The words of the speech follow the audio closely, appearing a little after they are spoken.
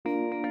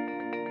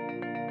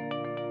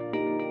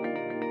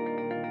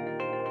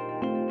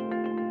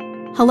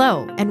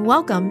Hello, and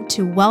welcome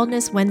to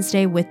Wellness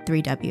Wednesday with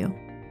 3W.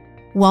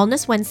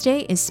 Wellness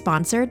Wednesday is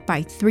sponsored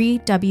by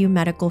 3W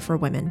Medical for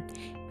Women,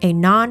 a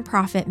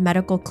nonprofit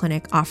medical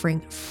clinic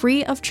offering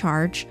free of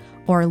charge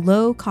or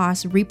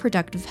low-cost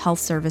reproductive health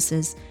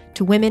services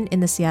to women in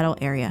the Seattle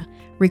area,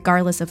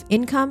 regardless of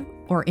income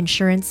or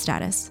insurance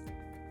status.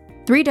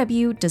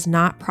 3W does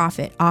not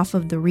profit off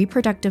of the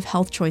reproductive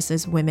health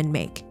choices women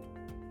make.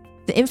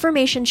 The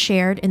information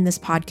shared in this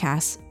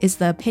podcast is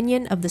the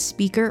opinion of the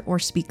speaker or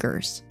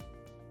speakers.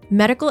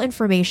 Medical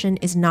information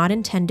is not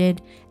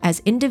intended as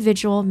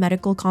individual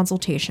medical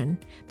consultation,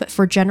 but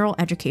for general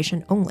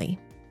education only.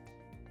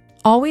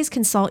 Always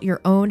consult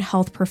your own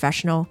health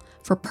professional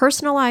for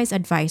personalized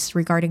advice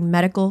regarding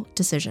medical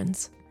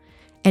decisions.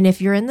 And if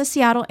you're in the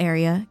Seattle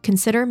area,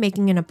 consider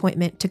making an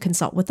appointment to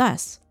consult with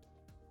us.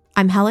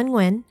 I'm Helen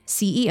Nguyen,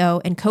 CEO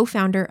and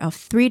co-founder of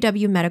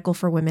 3W Medical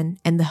for Women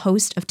and the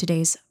host of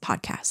today's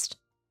podcast.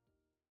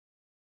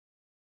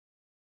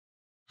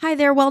 Hi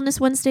there, Wellness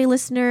Wednesday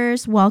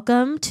listeners.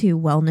 Welcome to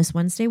Wellness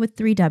Wednesday with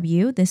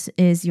 3W. This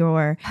is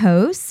your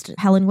host,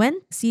 Helen Nguyen,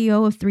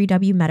 CEO of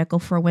 3W Medical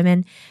for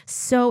Women.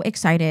 So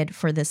excited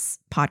for this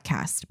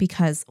podcast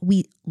because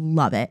we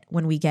love it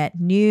when we get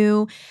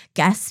new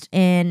guests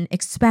in,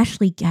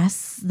 especially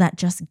guests that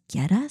just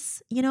get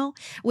us,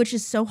 which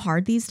is so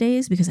hard these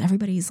days because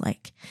everybody's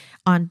like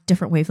on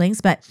different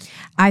wavelengths. But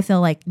I feel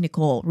like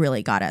Nicole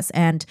really got us.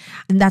 And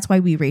that's why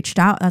we reached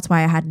out. That's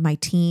why I had my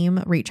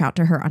team reach out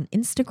to her on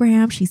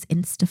Instagram. She's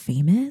Insta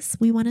famous,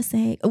 we want to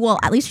say. Well,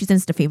 at least she's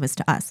Insta famous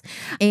to us.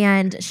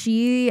 And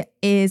she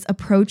is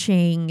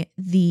approaching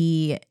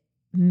the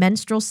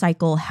menstrual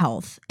cycle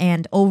health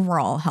and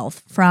overall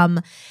health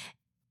from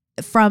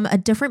a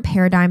different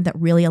paradigm that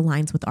really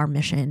aligns with our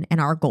mission and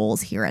our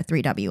goals here at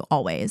 3W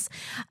always.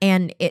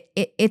 And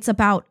it's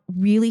about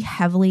really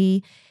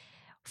heavily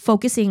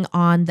focusing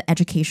on the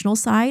educational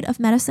side of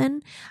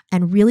medicine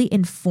and really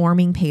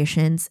informing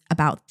patients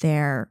about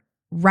their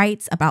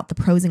rights, about the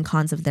pros and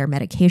cons of their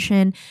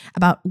medication,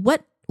 about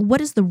what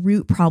is the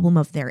root problem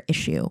of their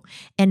issue,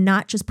 and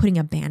not just putting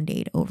a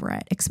Band-Aid over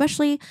it.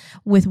 Especially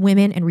with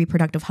women and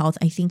reproductive health,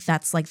 I think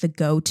that's like the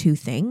go-to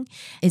thing,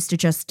 is to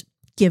just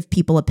give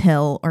people a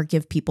pill or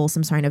give people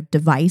some sort of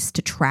device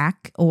to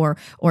track or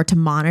to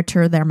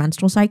monitor their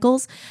menstrual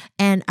cycles.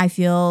 And I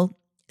feel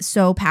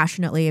so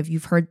passionately, if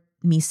you've heard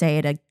me say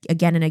it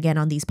again and again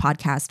on these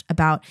podcasts,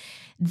 about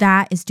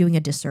that is doing a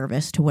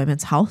disservice to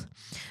women's health.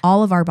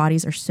 All of our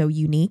bodies are so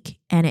unique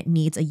and it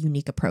needs a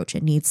unique approach.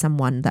 It needs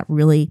someone that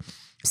really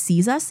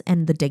sees us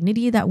and the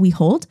dignity that we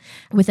hold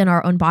within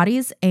our own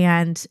bodies.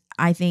 And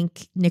I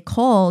think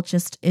Nicole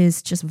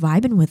is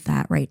vibing with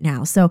that right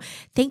now. So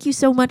thank you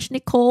so much,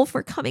 Nicole,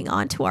 for coming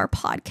on to our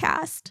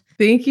podcast.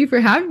 Thank you for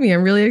having me.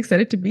 I'm really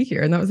excited to be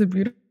here. And that was a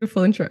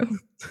beautiful intro.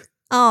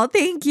 Oh,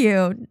 thank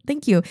you.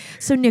 Thank you.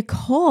 So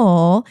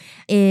Nicole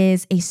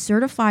is a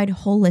certified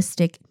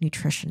holistic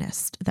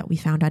nutritionist that we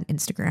found on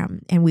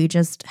Instagram. And we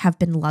just have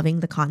been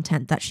loving the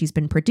content that she's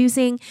been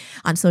producing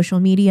on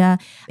social media.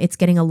 It's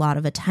getting a lot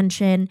of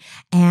attention.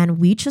 And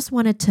we just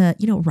wanted to,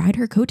 ride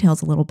her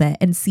coattails a little bit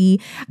and see,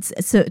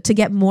 so to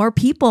get more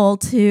people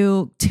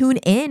to tune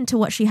in to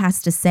what she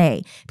has to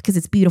say, because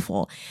it's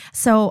beautiful.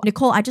 So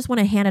Nicole, I just want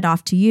to hand it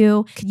off to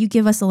you. Could you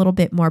give us a little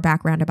bit more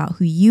background about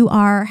who you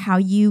are, how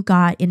you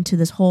got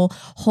into this whole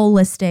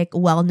holistic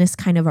wellness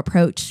kind of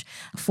approach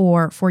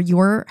for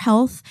your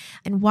health,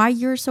 and why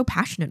you're so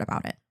passionate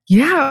about it?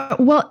 Yeah,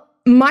 well,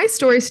 my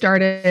story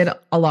started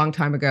a long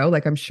time ago,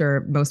 like I'm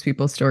sure most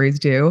people's stories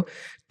do,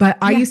 but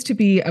I used to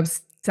be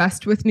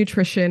obsessed with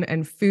nutrition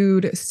and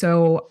food.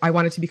 So I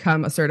wanted to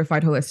become a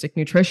certified holistic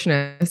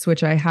nutritionist,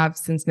 which I have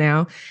since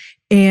now.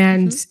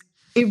 And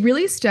it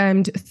really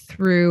stemmed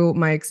through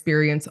my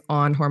experience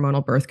on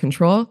hormonal birth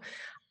control.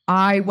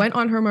 I went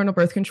on hormonal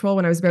birth control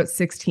when I was about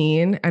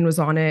 16 and was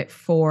on it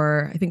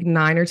for, I think,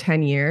 9 or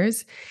 10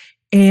 years.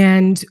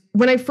 And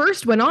when I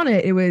first went on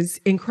it, it was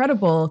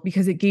incredible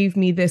because it gave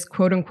me this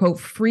quote unquote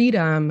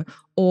freedom,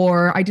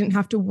 or I didn't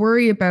have to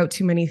worry about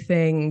too many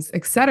things,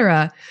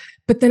 etc.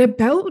 But then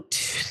about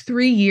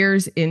 3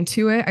 years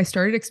into it, I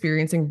started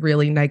experiencing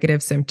really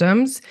negative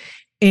symptoms.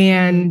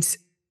 And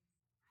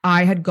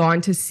I had gone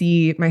to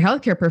see my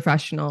healthcare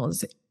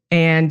professionals,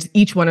 and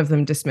each one of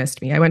them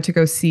dismissed me. I went to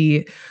go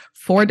see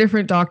 4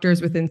 different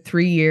doctors within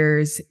 3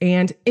 years.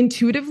 And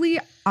intuitively,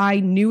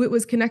 I knew it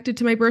was connected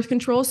to my birth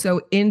control.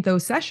 So in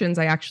those sessions,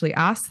 I actually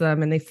asked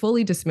them and they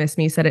fully dismissed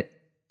me, said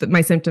that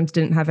my symptoms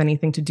didn't have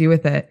anything to do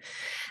with it.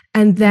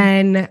 And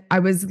then I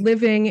was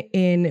living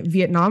in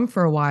Vietnam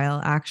for a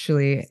while,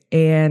 actually.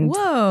 And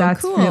whoa,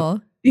 that's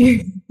cool.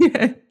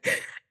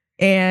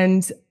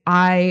 And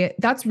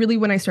that's really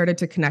when I started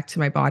to connect to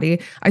my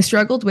body. I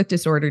struggled with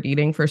disordered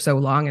eating for so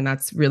long, and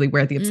that's really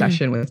where the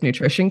obsession with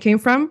nutrition came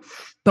from.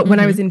 But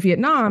when I was in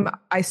Vietnam,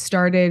 I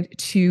started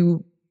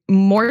to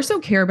more so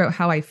care about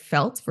how I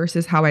felt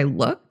versus how I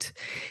looked.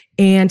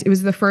 And it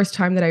was the first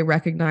time that I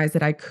recognized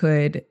that I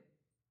could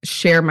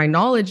share my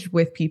knowledge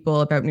with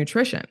people about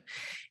nutrition.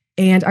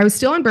 And I was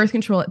still on birth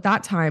control at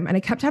that time. And I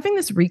kept having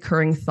this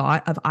recurring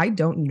thought of, I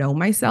don't know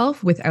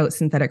myself without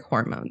synthetic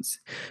hormones.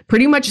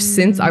 Pretty much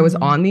since I was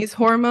on these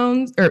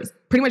hormones, or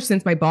pretty much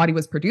since my body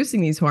was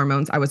producing these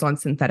hormones, I was on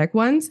synthetic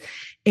ones.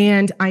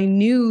 And I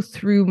knew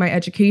through my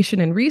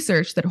education and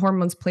research that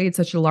hormones played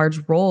such a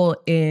large role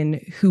in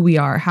who we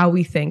are, how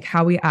we think,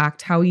 how we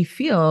act, how we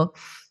feel,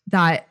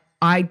 that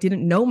I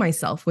didn't know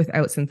myself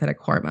without synthetic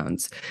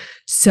hormones.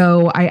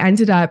 So I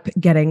ended up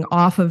getting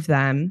off of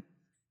them.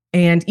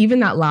 And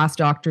even that last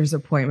doctor's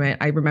appointment,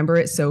 I remember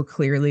it so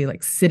clearly,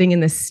 like sitting in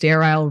this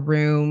sterile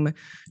room,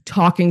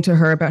 talking to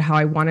her about how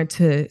I wanted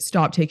to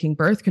stop taking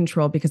birth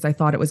control because I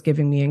thought it was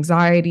giving me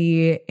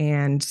anxiety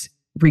and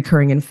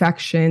recurring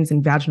infections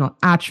and vaginal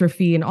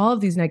atrophy and all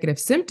of these negative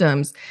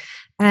symptoms.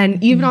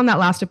 And even on that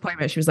last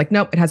appointment, she was like,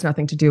 nope, it has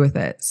nothing to do with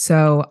it.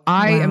 So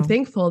I am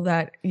thankful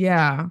that,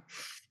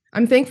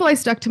 I'm thankful I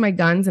stuck to my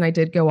guns and I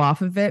did go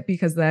off of it,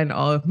 because then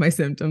all of my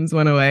symptoms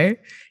went away.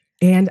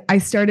 And I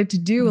started to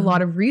do a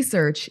lot of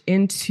research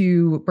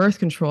into birth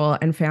control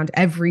and found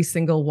every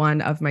single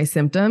one of my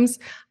symptoms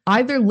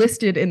either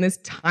listed in this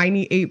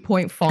tiny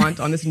 8-point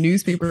font on this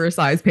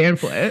newspaper-sized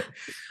pamphlet.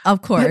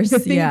 Of course,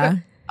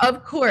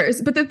 Of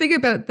course. But the thing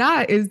about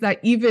that is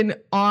that even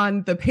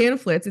on the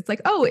pamphlets, it's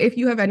like, oh, if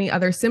you have any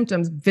other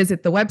symptoms,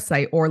 visit the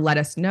website or let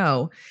us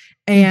know.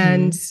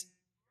 And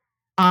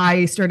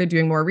I started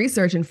doing more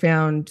research and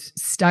found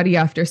study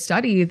after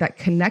study that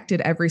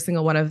connected every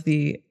single one of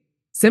the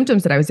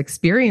symptoms that I was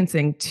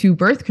experiencing to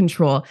birth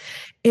control.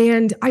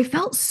 And I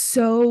felt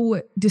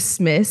so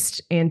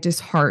dismissed and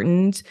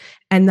disheartened,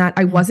 and that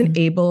I wasn't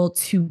able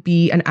to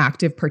be an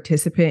active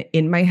participant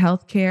in my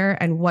healthcare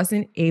and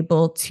wasn't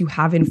able to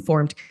have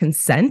informed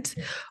consent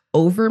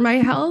over my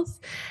health.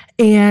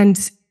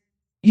 And,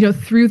 you know,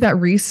 through that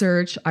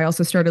research, I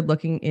also started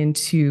looking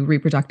into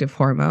reproductive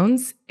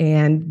hormones.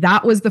 And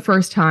that was the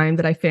first time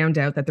that I found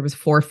out that there was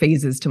 4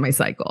 phases to my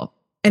cycle.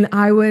 And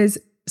I was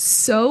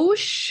so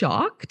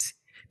shocked,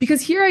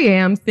 because here I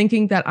am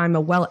thinking that I'm a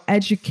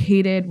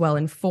well-educated,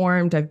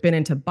 well-informed. I've been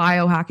into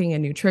biohacking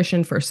and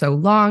nutrition for so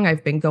long.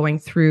 I've been going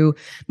through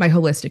my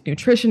holistic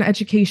nutrition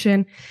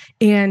education.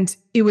 And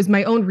it was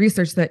my own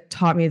research that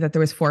taught me that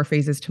there was 4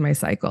 phases to my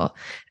cycle.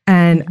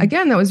 And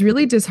again, that was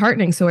really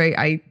disheartening. So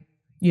I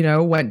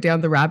went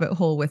down the rabbit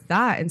hole with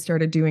that and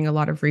started doing a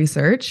lot of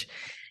research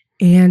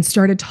and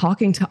started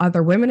talking to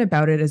other women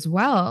about it as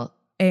well.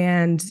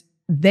 And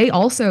they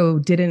also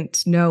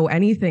didn't know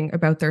anything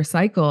about their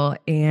cycle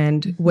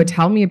and would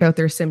tell me about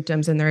their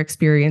symptoms and their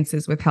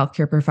experiences with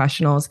healthcare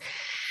professionals.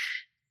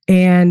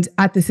 And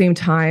at the same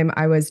time,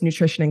 I was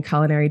nutrition and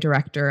culinary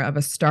director of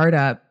a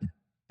startup.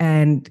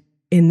 And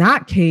in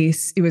that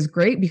case, it was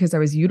great because I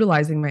was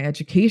utilizing my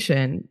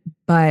education,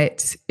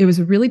 but it was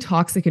a really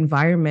toxic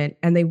environment.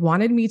 And they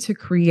wanted me to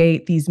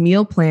create these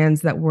meal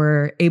plans that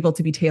were able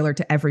to be tailored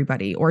to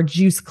everybody, or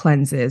juice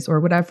cleanses or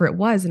whatever it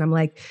was. And I'm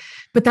like,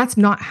 but that's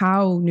not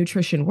how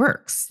nutrition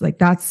works.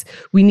 Like,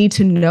 we need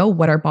to know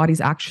what our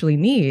bodies actually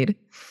need.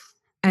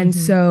 And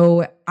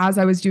so as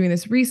I was doing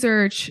this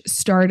research,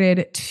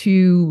 started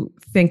to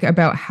think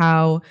about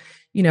how,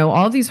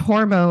 all these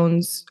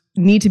hormones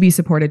need to be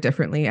supported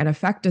differently and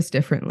affect us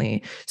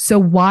differently. So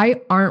why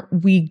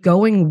aren't we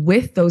going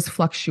with those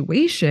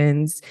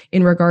fluctuations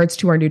in regards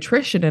to our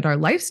nutrition and our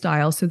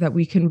lifestyle, so that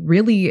we can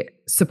really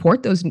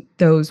support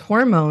those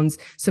hormones,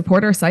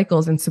 support our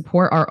cycles, and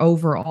support our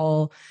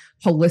overall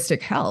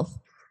holistic health?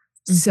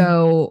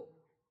 So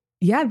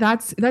yeah,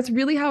 that's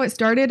really how it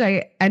started.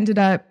 I ended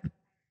up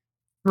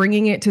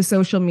bringing it to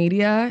social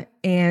media,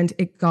 and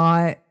it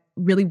got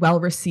really well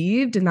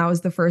received. And that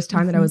was the first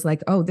time that I was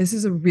like, oh, this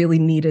is a really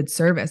needed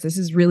service. This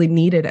is really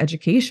needed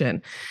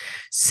education.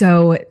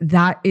 So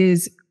that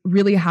is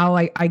really how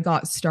I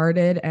got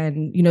started.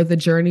 And, the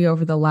journey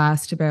over the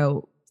last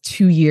about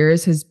 2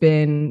 years has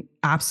been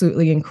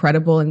absolutely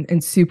incredible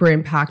and super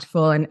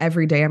impactful. And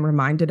every day I'm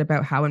reminded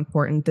about how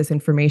important this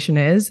information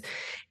is.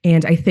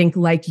 And I think,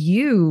 like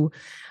you,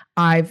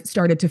 I've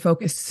started to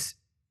focus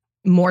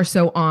more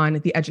so on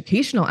the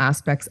educational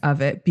aspects of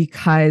it,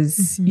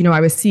 because, I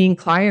was seeing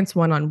clients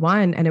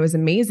one-on-one, and it was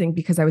amazing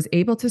because I was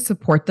able to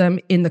support them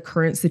in the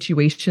current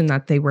situation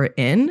that they were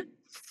in.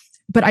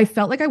 But I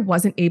felt like I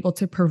wasn't able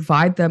to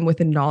provide them with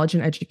the knowledge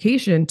and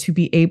education to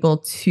be able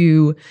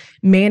to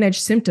manage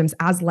symptoms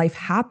as life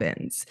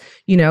happens,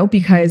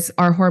 because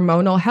our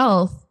hormonal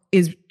health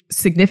is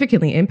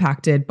significantly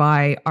impacted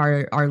by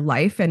our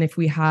life. And if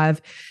we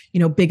have,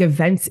 big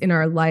events in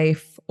our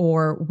life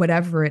or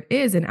whatever it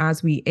is, and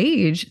as we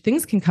age,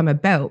 things can come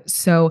about.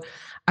 So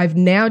I've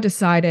now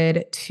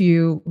decided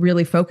to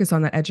really focus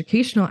on that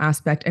educational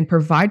aspect and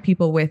provide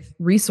people with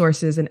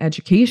resources and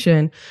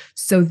education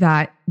so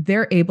that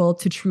they're able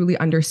to truly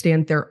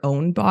understand their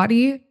own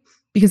body.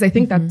 Because I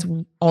think that's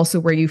also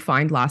where you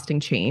find lasting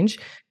change.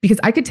 Because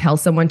I could tell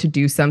someone to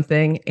do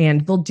something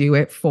and they'll do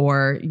it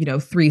for,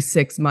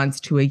 3-6 months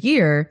to a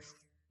year.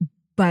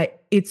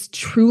 But it's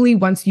truly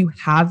once you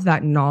have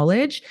that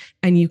knowledge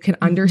and you can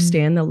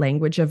understand the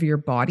language of your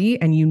body,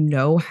 and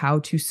how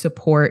to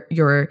support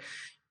your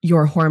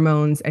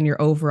hormones and your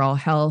overall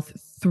health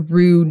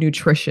through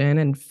nutrition,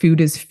 and food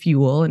is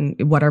fuel and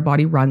what our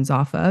body runs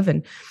off of.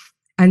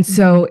 And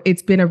so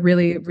it's been a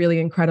really, really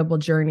incredible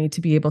journey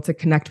to be able to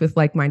connect with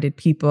like-minded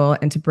people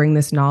and to bring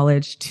this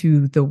knowledge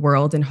to the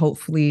world, and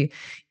hopefully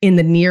in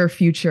the near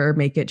future,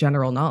 make it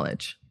general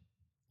knowledge.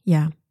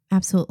 Yeah,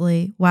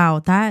 absolutely. Wow.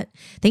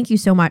 Thank you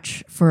so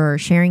much for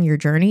sharing your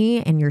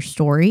journey and your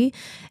story.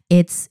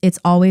 It's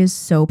always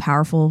so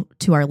powerful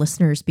to our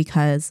listeners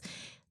because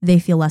they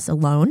feel less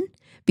alone.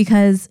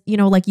 Because,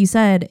 like you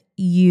said,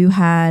 you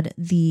had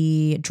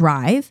the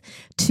drive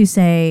to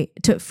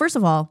first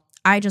of all,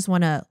 I just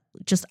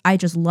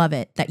love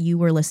it that you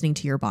were listening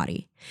to your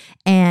body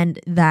and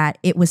that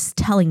it was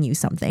telling you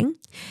something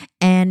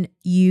and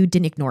you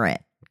didn't ignore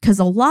it. Because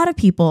a lot of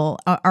people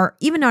are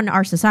even in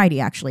our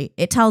society, actually,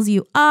 it tells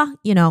you,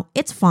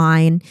 it's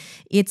fine.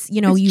 It's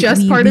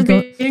just part of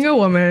being a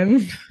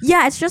woman.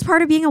 Yeah, it's just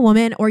part of being a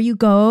woman. Or you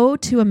go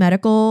to a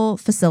medical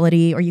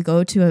facility or you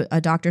go to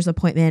a doctor's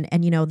appointment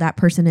and, that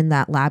person in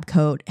that lab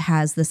coat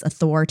has this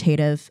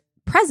authoritative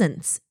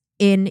presence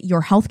in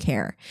your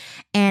healthcare.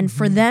 And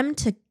for them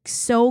to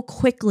so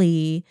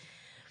quickly,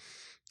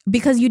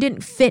 because you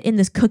didn't fit in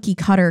this cookie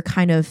cutter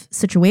kind of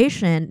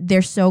situation,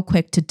 they're so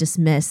quick to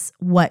dismiss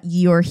what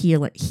you're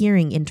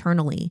hearing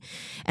internally.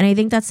 And I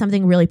think that's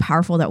something really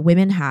powerful that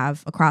women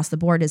have across the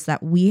board, is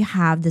that we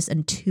have this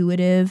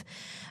intuitive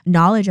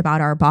knowledge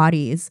about our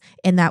bodies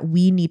and that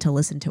we need to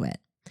listen to it.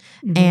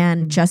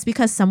 And just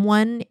because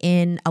someone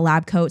in a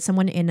lab coat,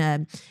 someone in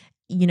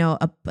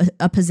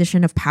a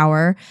position of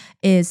power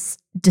is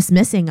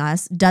dismissing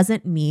us,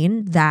 doesn't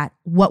mean that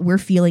what we're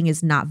feeling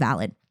is not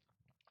valid.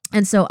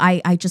 And so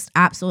I just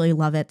absolutely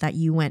love it that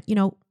you went, you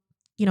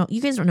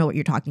guys don't know what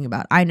you're talking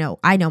about. I know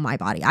my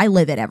body. I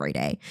live it every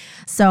day.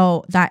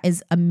 So that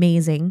is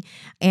amazing.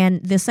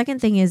 And the second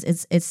thing is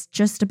it's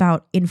just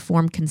about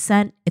informed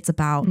consent. It's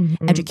about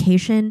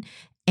education,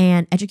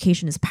 and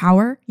education is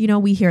power.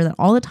 We hear that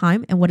all the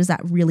time. And what does that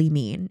really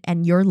mean?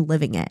 And you're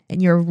living it,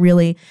 and you're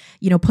really,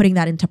 putting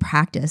that into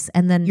practice,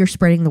 and then you're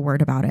spreading the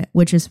word about it,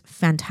 which is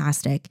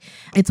fantastic.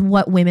 It's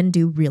what women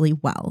do really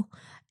well.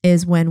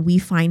 Is when we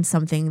find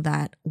something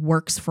that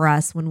works for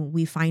us, when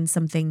we find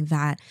something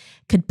that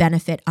could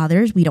benefit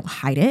others, we don't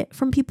hide it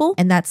from people.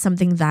 And that's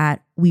something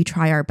that we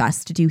try our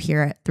best to do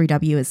here at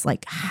 3W, is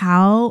like,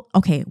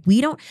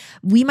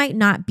 we might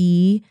not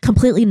be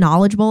completely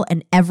knowledgeable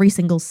in every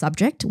single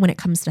subject when it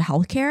comes to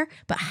healthcare,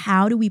 but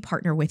how do we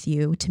partner with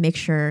you to make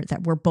sure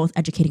that we're both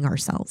educating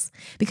ourselves?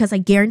 Because I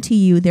guarantee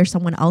you there's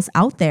someone else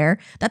out there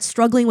that's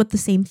struggling with the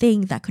same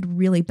thing that could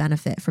really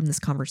benefit from this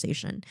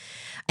conversation.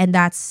 And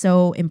that's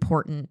so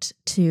important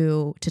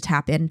to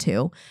tap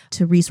into,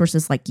 to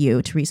resources like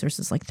you, to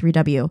resources like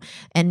 3W,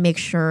 and make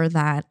sure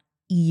that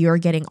you're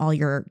getting all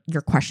your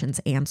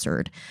questions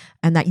answered,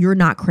 and that you're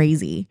not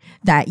crazy,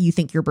 that you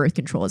think your birth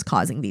control is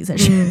causing these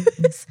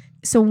issues.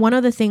 So one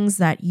of the things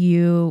that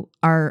you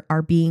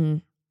are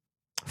being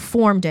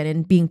formed in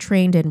and being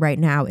trained in right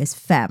now is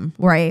FEM,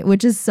 right?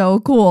 Which is so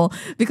cool,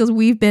 because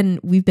we've been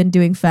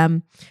doing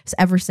FEM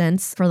ever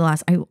since, for the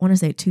last, I want to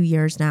say 2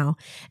 years now.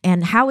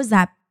 And how has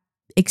that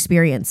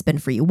experience been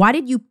for you? Why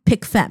did you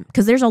pick FEM?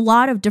 Because there's a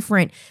lot of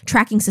different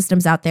tracking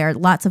systems out there,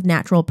 lots of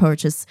natural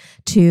approaches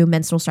to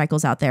menstrual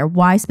cycles out there.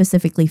 Why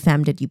specifically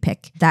FEM did you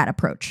pick that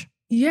approach?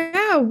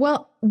 Yeah,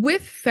 well,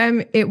 with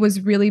FEM, it was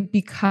really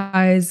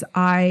because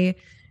I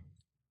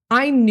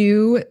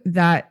knew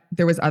that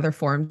there was other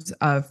forms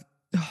of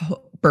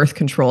birth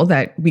control,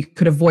 that we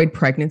could avoid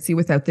pregnancy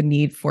without the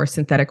need for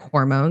synthetic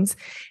hormones.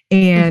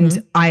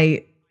 And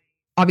I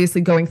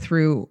obviously, going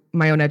through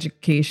my own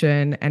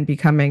education and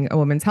becoming a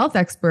women's health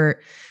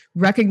expert,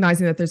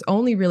 recognizing that there's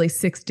only really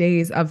 6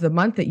 days of the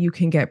month that you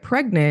can get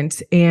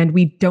pregnant, and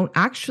we don't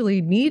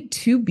actually need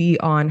to be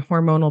on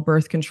hormonal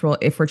birth control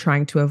if we're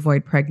trying to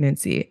avoid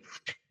pregnancy.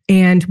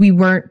 And we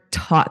weren't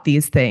taught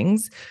these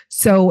things.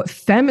 So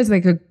FEM is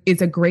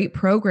it's a great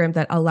program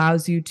that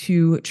allows you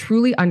to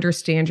truly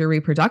understand your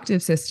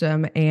reproductive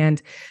system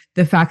and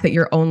the fact that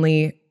you're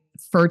only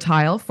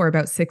fertile for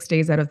about 6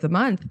 days out of the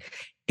month,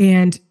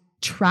 and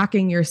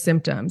tracking your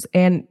symptoms.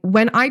 And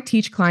when I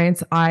teach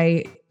clients,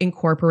 I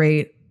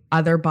incorporate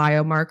other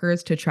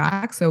biomarkers to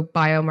track. So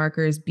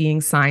biomarkers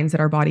being signs that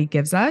our body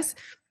gives us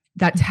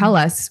that tell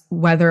us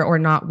whether or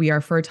not we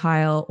are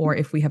fertile or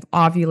if we have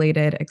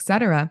ovulated,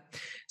 etc.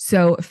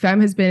 So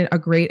FEM has been a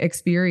great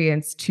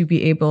experience to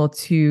be able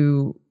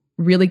to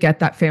really get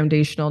that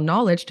foundational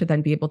knowledge to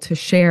then be able to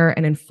share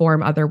and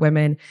inform other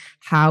women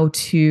how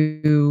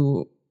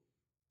to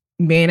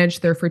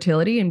manage their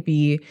fertility and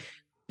be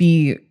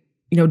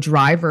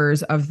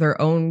drivers of their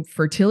own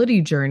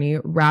fertility journey,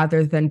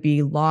 rather than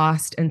be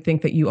lost and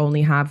think that you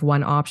only have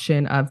one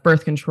option of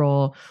birth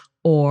control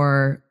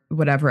or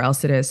whatever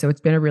else it is. So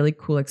it's been a really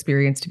cool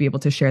experience to be able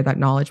to share that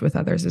knowledge with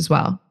others as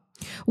well.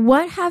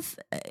 What have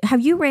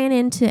you ran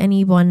into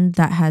anyone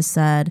that has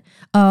said,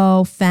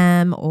 "Oh,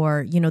 femme,"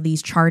 or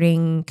these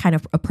charting kind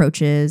of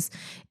approaches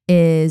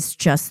is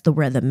just the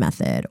rhythm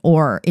method,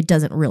 or it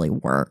doesn't really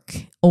work,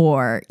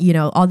 or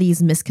all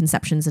these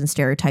misconceptions and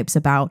stereotypes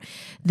about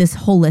this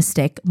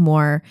holistic,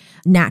 more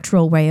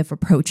natural way of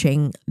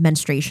approaching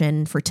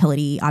menstruation,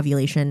 fertility,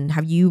 ovulation?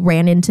 Have you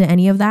ran into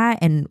any of that?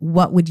 And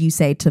what would you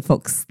say to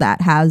folks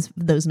that has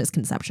those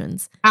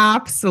misconceptions?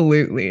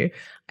 Absolutely.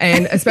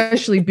 And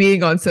especially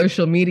being on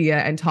social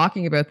media and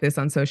talking about this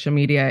on social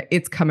media,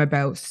 it's come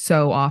about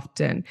so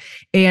often.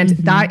 And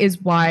that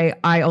is why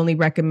I only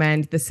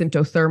recommend the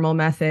symptothermal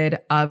method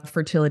of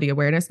fertility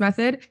awareness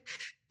method,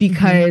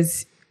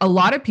 because a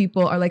lot of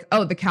people are like,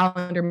 oh, the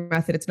calendar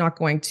method,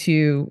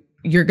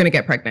 you're going to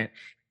get pregnant.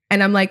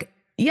 And I'm like,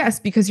 yes,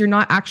 because you're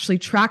not actually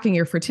tracking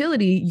your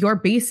fertility. You're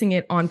basing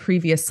it on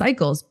previous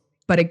cycles.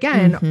 But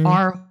again,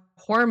 our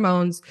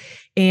hormones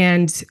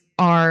and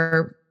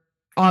our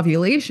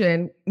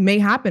ovulation may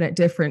happen at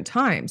different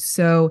times.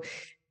 So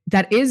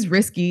that is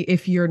risky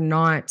if you're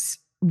not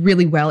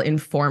really well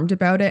informed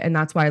about it. And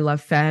that's why I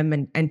love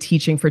FEM and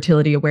teaching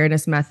fertility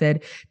awareness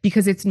method,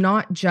 because it's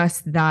not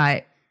just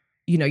that,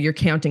 you're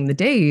counting the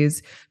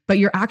days, but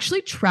you're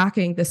actually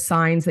tracking the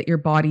signs that your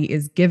body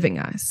is giving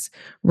us,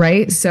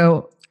 right?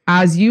 So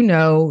as you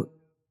know,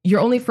 you're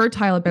only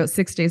fertile about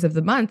 6 days of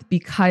the month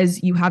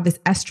because you have this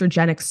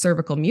estrogenic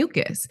cervical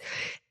mucus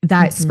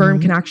that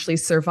sperm can actually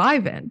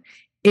survive in.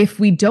 If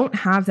we don't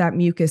have that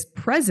mucus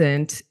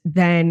present,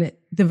 then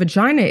the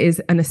vagina is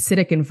an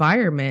acidic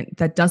environment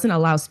that doesn't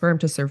allow sperm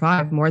to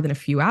survive more than a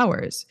few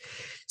hours.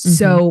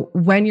 So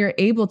when you're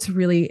able to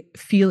really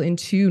feel in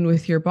tune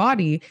with your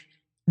body,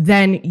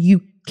 then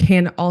you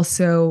can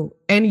also,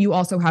 and you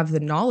also have the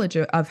knowledge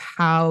of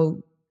how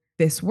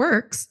this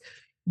works,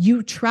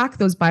 you track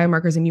those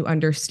biomarkers and you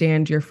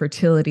understand your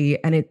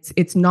fertility. And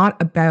it's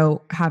not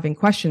about having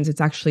questions.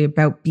 It's actually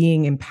about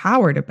being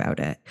empowered about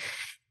it.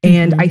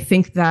 And I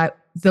think that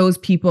those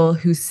people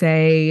who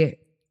say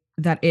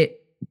that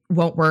it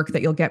won't work,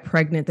 that you'll get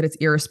pregnant, that it's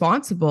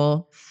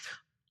irresponsible,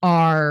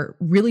 are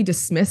really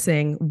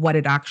dismissing what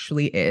it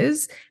actually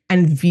is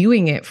and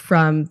viewing it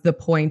from the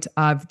point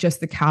of just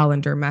the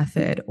calendar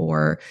method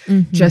or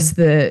just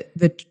the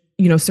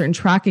certain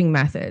tracking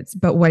methods.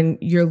 But when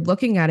you're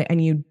looking at it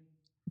and you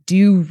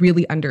do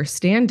really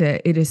understand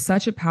it, it is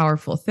such a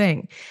powerful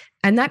thing.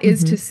 And that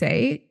is to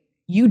say,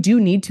 you do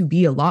need to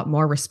be a lot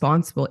more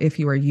responsible if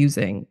you are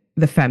using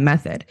the FEM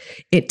method.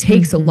 It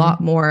takes a lot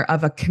more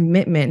of a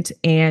commitment,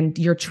 and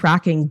you're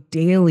tracking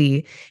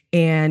daily,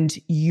 and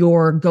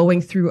you're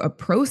going through a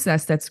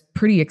process that's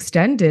pretty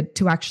extended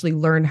to actually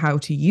learn how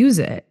to use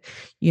it.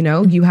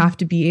 You have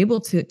to be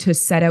able to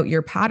set out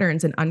your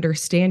patterns and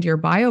understand your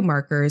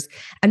biomarkers.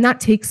 And that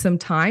takes some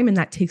time, and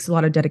that takes a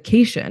lot of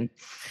dedication.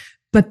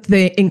 But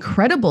the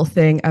incredible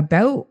thing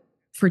about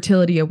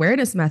fertility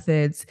awareness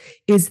methods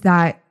is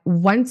that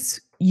once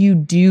you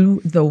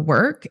do the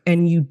work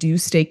and you do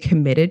stay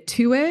committed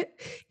to it,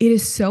 it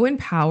is so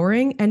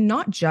empowering. And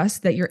not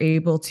just that you're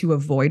able to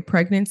avoid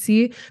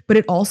pregnancy, but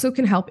it also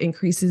can help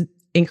increase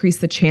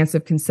the chance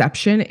of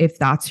conception if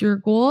that's your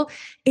goal.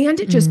 And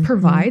it just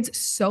provides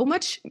so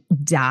much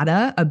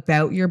data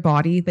about your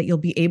body that you'll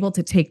be able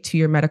to take to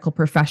your medical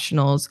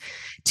professionals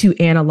to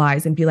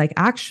analyze and be like,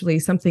 actually,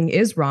 something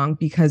is wrong,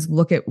 because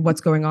look at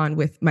what's going on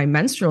with my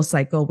menstrual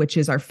cycle, which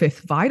is our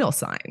 5th vital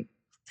sign.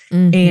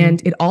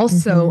 And it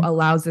also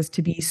allows us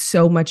to be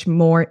so much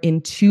more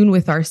in tune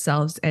with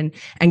ourselves and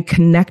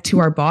connect to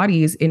our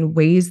bodies in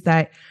ways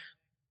that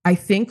I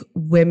think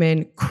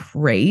women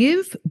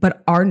crave,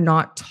 but are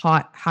not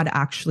taught how to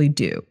actually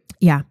do.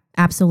 Yeah,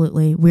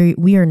 absolutely.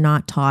 We are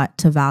not taught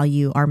to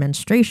value our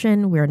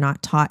menstruation. We're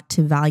not taught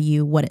to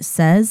value what it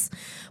says,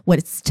 what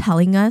it's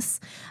telling us.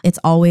 It's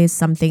always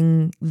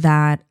something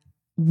that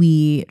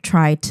we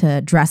try to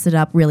dress it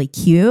up really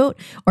cute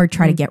or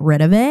try to get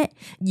rid of it.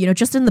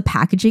 Just in the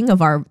packaging of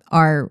our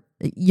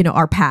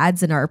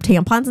pads and our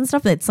tampons and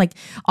stuff, it's like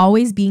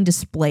always being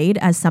displayed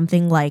as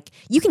something like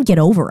you can get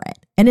over it.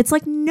 And it's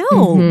like,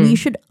 no, we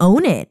should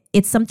own it.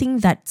 It's something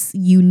that's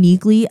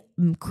uniquely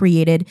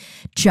created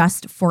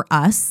just for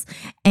us.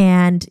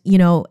 And,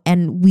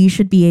 and we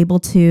should be able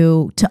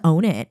to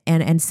own it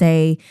and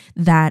say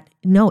that,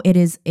 no,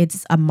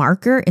 it's a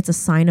marker. It's a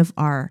sign of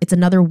it's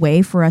another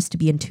way for us to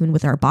be in tune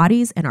with our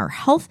bodies and our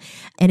health.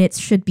 And it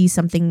should be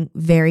something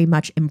very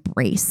much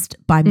embraced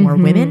by more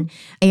women.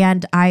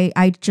 And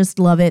I just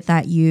love it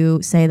that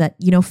you say that,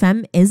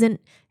 FEM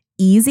isn't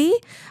easy.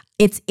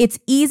 It's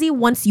easy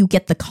once you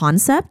get the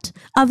concept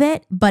of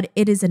it, but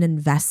it is an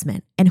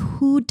investment. And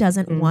who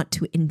doesn't want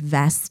to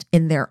invest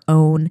in their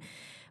own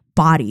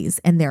bodies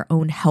and their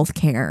own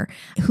healthcare?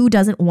 Who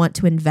doesn't want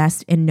to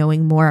invest in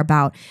knowing more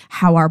about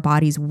how our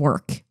bodies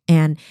work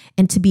and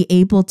to be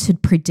able to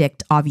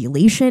predict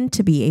ovulation,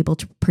 to be able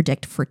to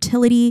predict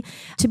fertility,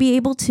 to be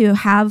able to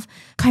have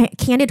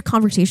candid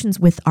conversations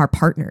with our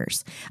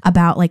partners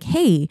about like,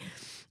 hey,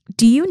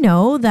 do you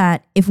know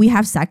that if we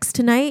have sex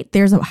tonight,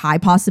 there's a high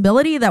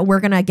possibility that we're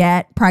going to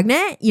get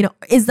pregnant? You know,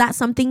 is that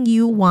something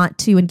you want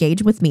to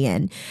engage with me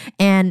in?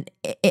 And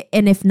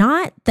if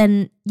not,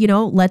 then, you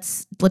know,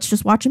 let's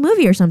just watch a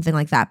movie or something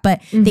like that.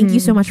 But thank you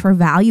so much for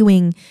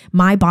valuing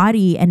my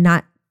body and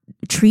not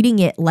treating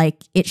it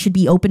like it should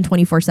be open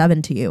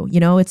 24/7 to you. You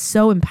know, it's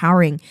so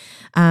empowering,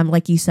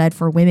 like you said,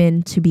 for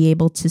women to be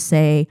able to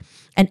say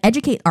and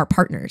educate our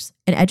partners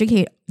and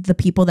educate the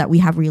people that we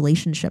have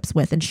relationships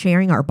with and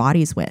sharing our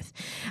bodies with.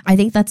 I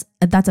think that's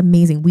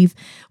amazing.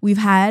 We've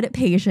had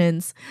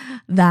patients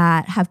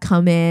that have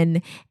come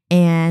in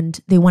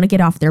and they want to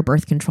get off their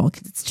birth control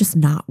because it's just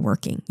not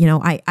working. You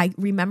know, I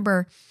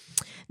remember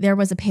there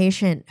was a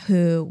patient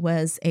who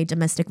was a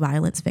domestic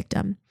violence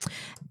victim,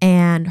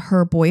 and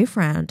her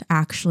boyfriend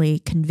actually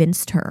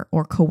convinced her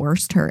or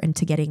coerced her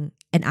into getting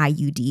an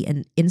IUD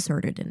and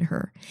inserted in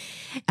her.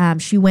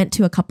 She went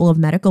to a couple of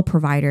medical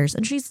providers,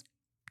 and she's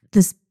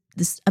this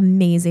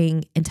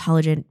amazing,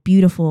 intelligent,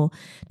 beautiful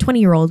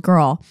 20-year-old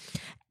girl.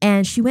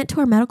 And she went to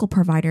our medical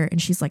provider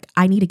and she's like,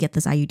 I need to get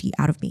this IUD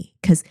out of me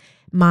because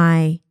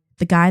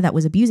the guy that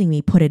was abusing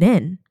me put it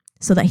in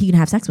so that he can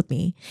have sex with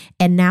me.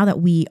 And now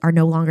that we are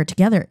no longer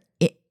together,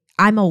 it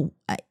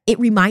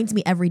reminds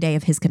me every day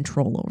of his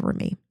control over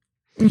me.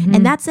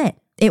 And that's it.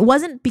 It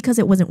wasn't because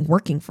it wasn't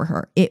working for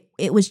her.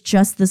 It was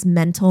just this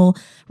mental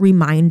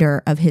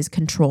reminder of his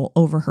control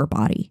over her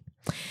body.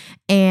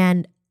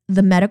 And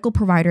the medical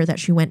provider that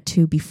she went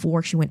to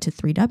before she went to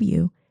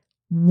 3W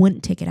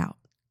wouldn't take it out.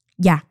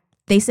 Yeah.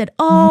 They said,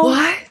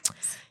 what?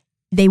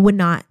 They would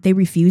not. They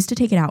refused to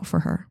take it out for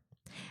her.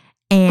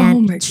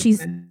 And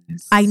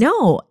I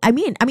know. I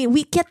mean,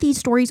 we get these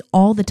stories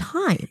all the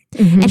time.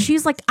 And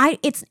she's like,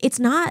 it's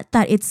not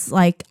that it's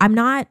like,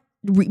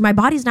 my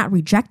body's not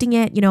rejecting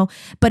it, you know,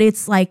 but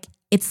it's like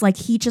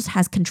he just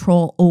has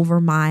control over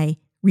my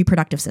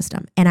reproductive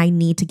system and I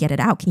need to get it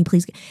out. Can you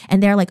please?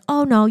 And they're like,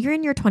 oh no, you're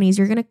in your 20s.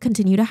 You're going to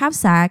continue to have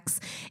sex.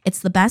 It's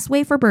the best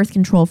way for birth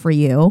control for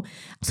you.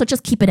 So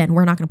just keep it in.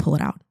 We're not going to pull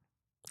it out.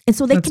 And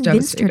so they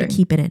convinced her to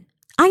keep it in.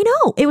 I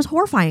know. It was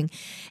horrifying.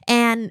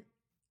 And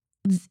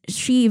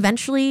she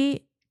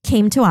eventually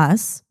came to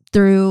us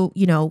through,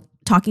 you know,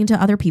 talking to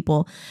other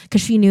people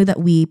because she knew that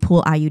we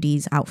pull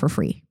IUDs out for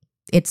free.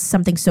 It's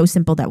something so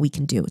simple that we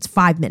can do. It's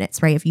 5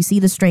 minutes, right? If you see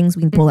the strings,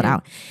 we can pull it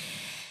out.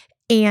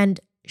 And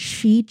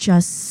she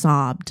just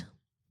sobbed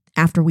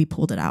after we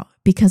pulled it out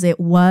because it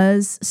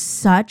was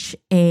such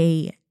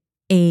it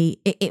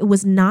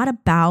was not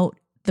about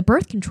the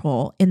birth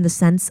control in the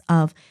sense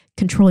of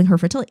controlling her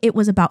fertility. It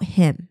was about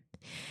him.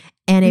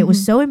 And it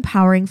was so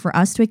empowering for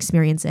us to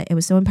experience it. It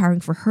was so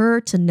empowering for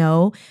her to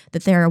know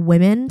that there are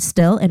women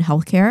still in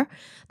healthcare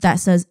that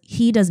says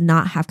he does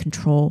not have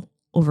control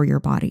over your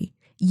body.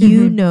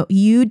 You know,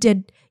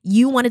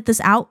 you wanted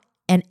this out,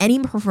 and any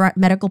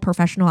medical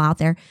professional out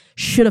there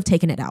should have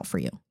taken it out for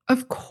you.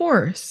 Of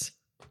course.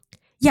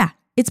 Yeah.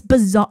 It's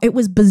bizarre. It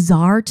was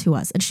bizarre to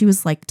us. And she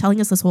was like telling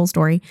us this whole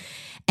story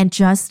and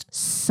just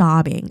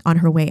sobbing on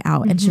her way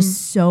out and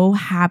just so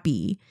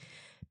happy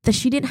that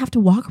she didn't have to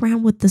walk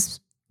around with this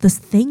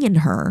thing in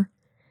her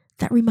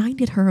that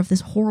reminded her of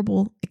this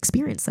horrible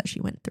experience that she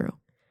went through.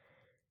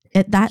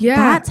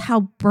 That's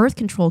how birth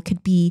control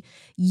could be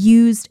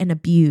used and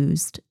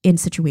abused in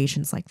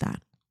situations like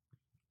that.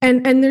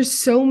 And there's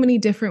so many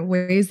different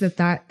ways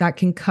that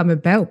can come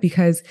about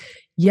because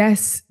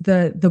yes,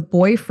 the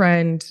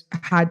boyfriend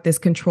had this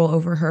control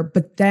over her,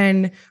 but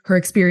then her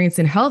experience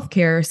in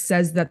healthcare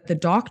says that the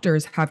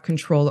doctors have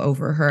control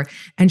over her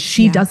and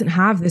she doesn't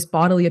have this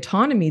bodily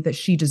autonomy that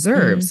she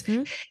deserves.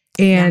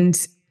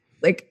 And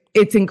like,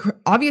 it's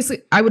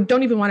obviously,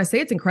 don't even want to say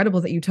it's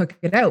incredible that you took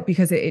it out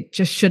because it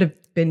just should have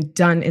been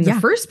done in the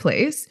first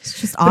place.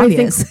 It's just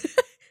obvious.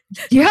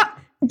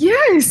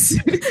 Yes.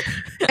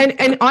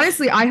 and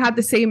honestly, I had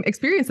the same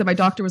experience that my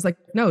doctor was like,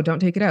 no, don't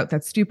take it out.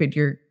 That's stupid.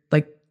 You're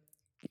like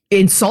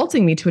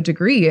insulting me to a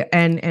degree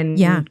and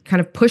kind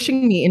of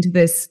pushing me into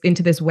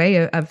this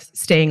way of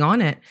staying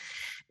on it.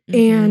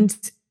 And,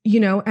 you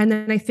know, and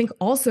then I think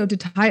also to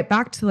tie it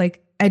back to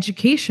like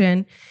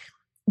education,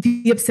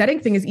 the upsetting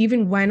thing is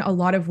even when a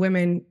lot of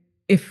women,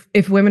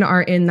 if women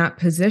are in that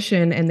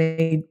position and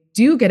they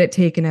do get it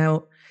taken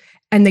out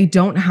and they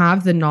don't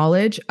have the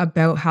knowledge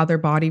about how their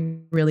body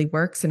really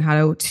works and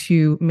how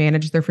to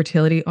manage their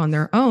fertility on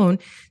their own,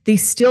 they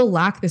still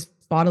lack this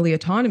bodily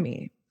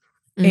autonomy.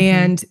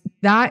 And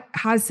that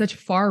has such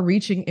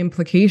far-reaching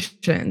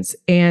implications.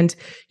 And,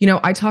 you know,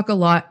 I talk a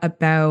lot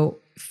about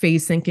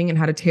phase syncing and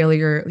how to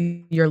tailor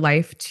your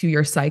life to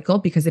your cycle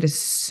because it is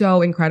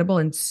so incredible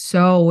and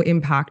so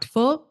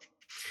impactful.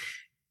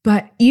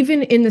 But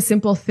even in the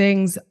simple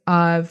things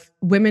of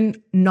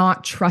women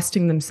not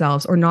trusting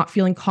themselves or not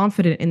feeling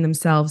confident in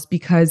themselves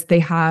because they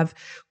have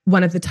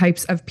one of the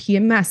types of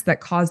PMS that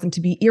cause them to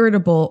be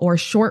irritable or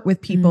short with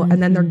people,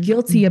 and then they're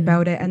guilty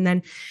about it. And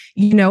then,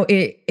 you know,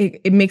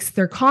 it makes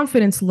their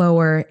confidence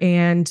lower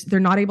and they're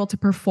not able to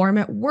perform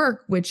at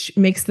work, which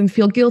makes them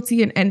feel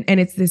guilty. And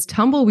it's this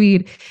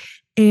tumbleweed.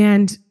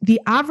 And the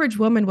average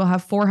woman will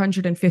have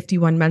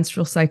 451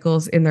 menstrual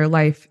cycles in their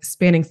life,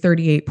 spanning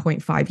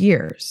 38.5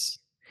 years,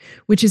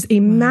 which is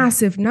a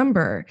massive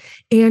number.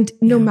 And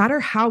no matter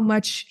how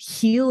much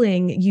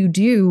healing you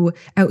do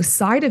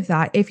outside of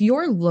that, if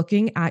you're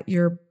looking at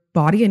your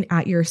body and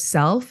at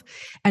yourself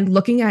and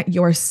looking at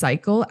your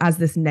cycle as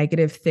this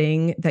negative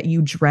thing that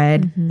you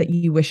dread, that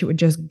you wish it would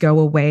just go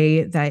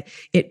away, that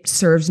it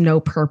serves no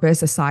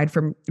purpose aside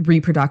from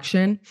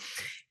reproduction,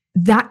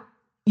 that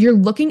you're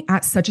looking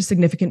at such a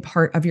significant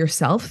part of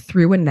yourself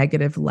through a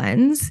negative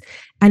lens.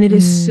 And it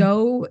is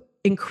so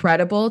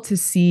incredible to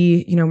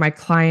see, my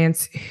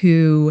clients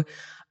who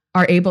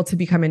are able to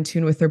become in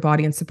tune with their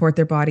body and support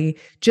their body,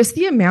 just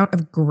the amount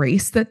of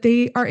grace that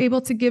they are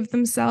able to give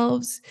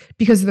themselves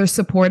because they're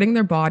supporting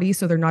their body.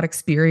 So they're not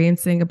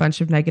experiencing a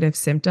bunch of negative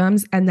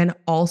symptoms. And then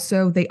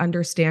also they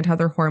understand how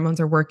their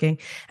hormones are working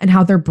and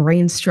how their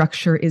brain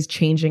structure is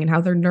changing and how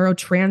their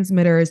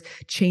neurotransmitters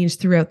change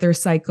throughout their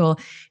cycle.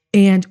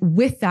 And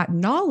with that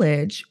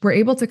knowledge, we're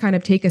able to kind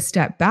of take a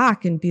step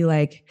back and be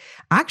like,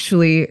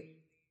 actually,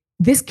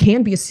 this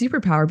can be a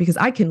superpower because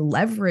I can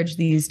leverage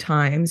these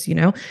times,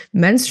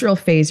 menstrual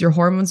phase, your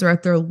hormones are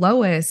at their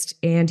lowest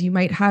and you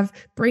might have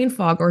brain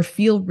fog or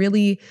feel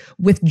really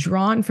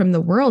withdrawn from the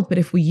world. But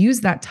if we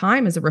use that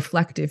time as a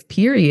reflective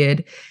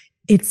period,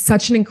 it's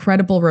such an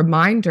incredible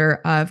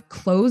reminder of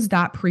close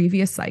that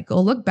previous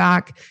cycle, look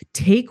back,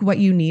 take what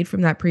you need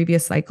from that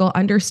previous cycle,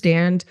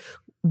 understand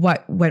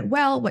what went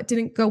well, what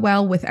didn't go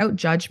well without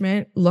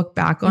judgment, look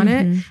back on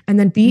it, and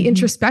then be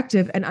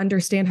introspective and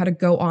understand how to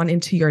go on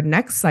into your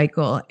next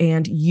cycle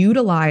and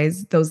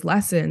utilize those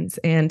lessons.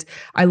 And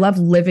I love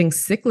living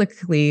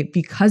cyclically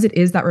because it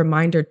is that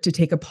reminder to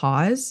take a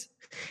pause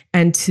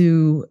and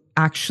to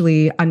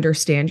actually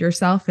understand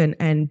yourself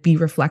and be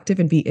reflective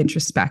and be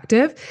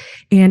introspective.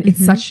 And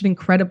it's such an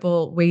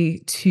incredible way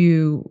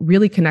to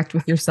really connect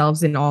with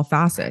yourselves in all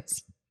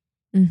facets.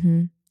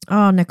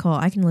 Oh, Nicole,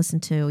 I can listen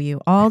to you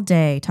all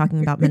day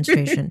talking about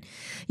menstruation.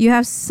 You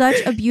have such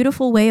a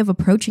beautiful way of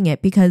approaching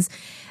it because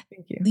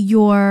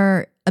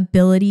your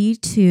ability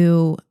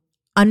to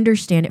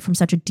understand it from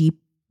such a deep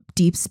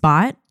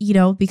spot,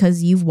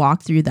 because you've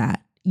walked through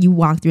that. You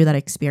walked through that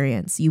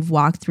experience. You've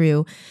walked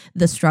through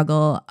the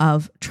struggle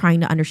of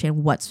trying to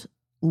understand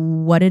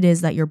what it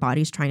is that your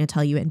body's trying to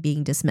tell you and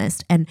being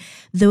dismissed. And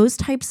those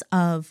types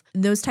of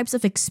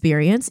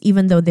experience,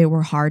 even though they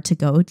were hard to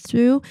go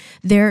through,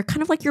 they're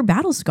kind of like your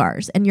battle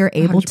scars, and you're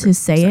able 100%. To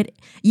say it.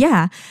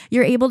 Yeah.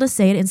 You're able to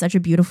say it in such a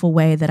beautiful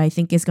way that I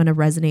think is going to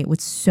resonate with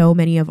so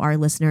many of our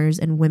listeners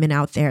and women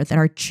out there that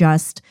are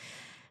just,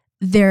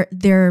 they're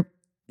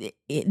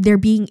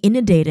being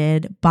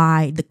inundated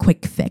by the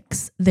quick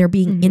fix. They're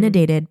being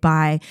inundated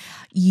by,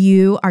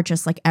 you are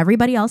just like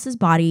everybody else's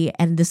body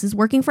and this is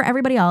working for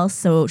everybody else.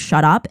 So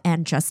shut up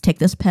and just take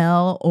this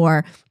pill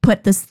or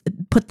put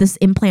this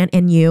implant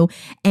in you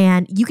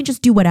and you can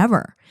just do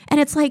whatever. And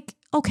it's like,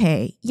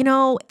 okay,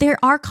 there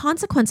are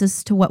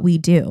consequences to what we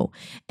do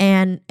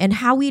and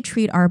how we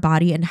treat our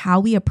body and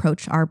how we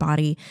approach our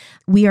body.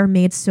 We are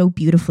made so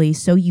beautifully,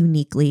 so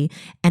uniquely.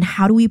 And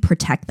how do we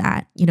protect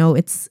that?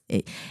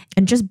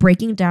 And just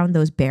breaking down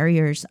those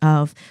barriers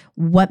of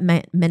what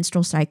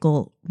menstrual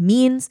cycle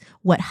means,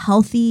 what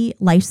healthy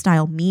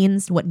lifestyle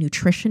means, what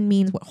nutrition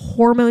means, what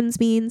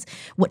hormones means,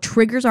 what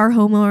triggers our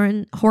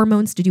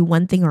hormones to do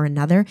one thing or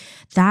another.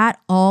 That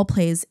all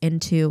plays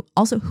into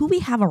also who we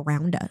have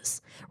around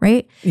us,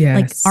 right?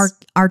 Yes. Like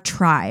our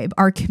tribe,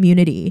 our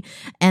community.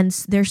 And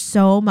there's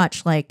so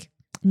much like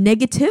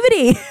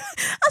negativity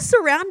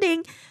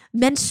surrounding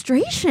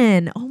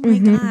menstruation. Oh my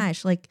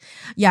gosh. Like,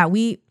 yeah,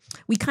 we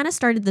kind of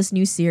started this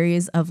new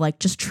series of like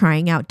just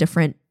trying out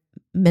different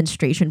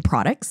menstruation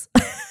products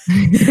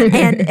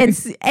and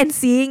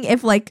seeing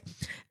if like,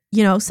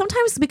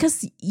 sometimes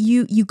because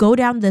you go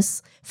down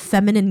this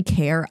feminine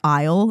care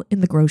aisle in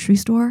the grocery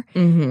store,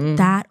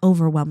 that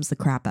overwhelms the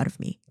crap out of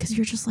me because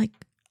you're just like,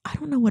 I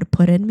don't know what to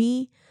put in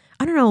me.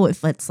 I don't know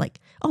if it's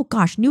like, oh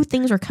gosh, new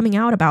things are coming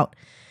out about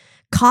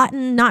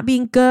cotton not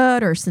being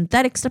good or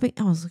synthetic stuff.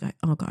 I was like,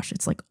 oh gosh,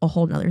 it's like a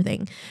whole nother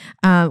thing,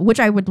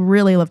 which I would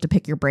really love to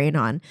pick your brain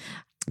on.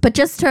 But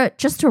just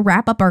to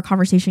wrap up our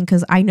conversation,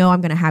 because I know I'm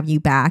going to have you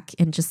back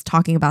and just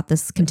talking about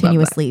this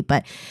continuously.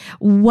 But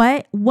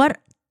what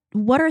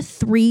are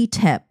 3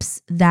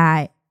 tips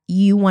that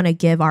you want to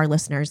give our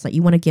listeners, that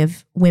you want to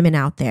give women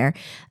out there,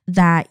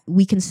 that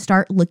we can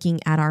start looking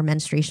at our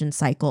menstruation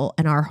cycle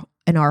and our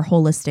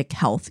holistic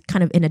health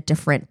kind of in a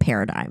different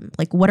paradigm?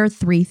 Like, what are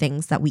 3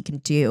 things that we can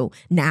do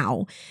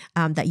now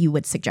that you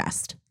would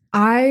suggest?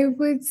 I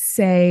would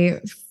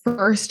say,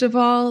 first of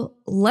all,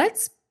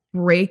 let's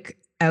break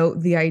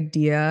out the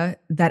idea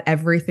that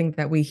everything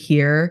that we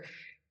hear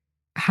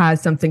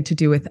has something to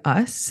do with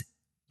us.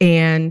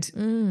 And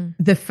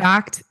the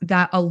fact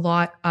that a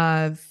lot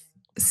of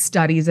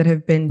studies that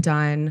have been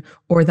done,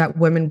 or that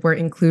women were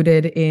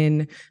included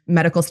in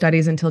medical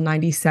studies until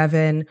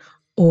 97,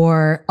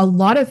 or a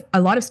lot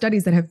of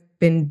studies that have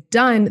been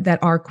done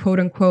that are quote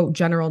unquote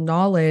general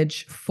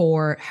knowledge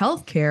for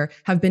healthcare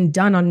have been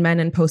done on men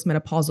and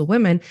postmenopausal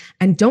women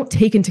and don't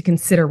take into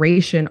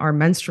consideration our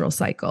menstrual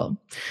cycle.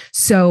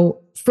 So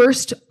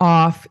first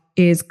off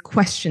is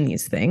question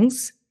these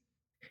things,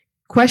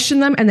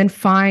 question them, and then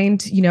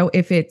find,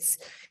 if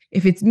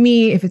it's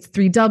me, if it's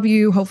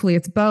 3W, hopefully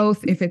it's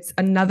both. If it's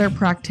another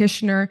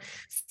practitioner,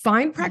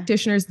 find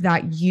practitioners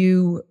that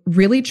you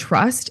really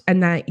trust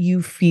and that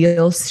you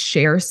feel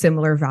share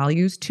similar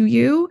values to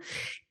you,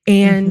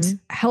 and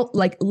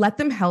let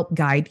them help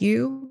guide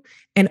you,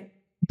 and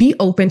be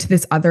open to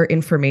this other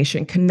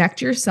information.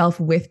 Connect yourself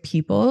with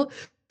people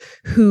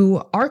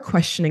who are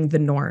questioning the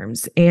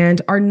norms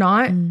and are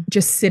not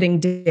just sitting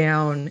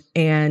down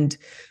and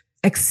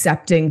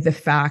accepting the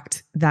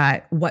fact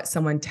that what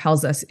someone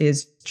tells us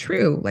is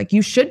true. Like,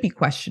 you should be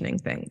questioning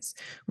things,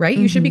 right?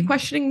 You should be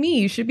questioning me.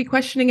 You should be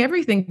questioning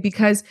everything,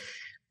 because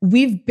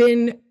we've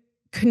been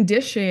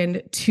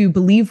conditioned to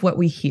believe what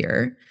we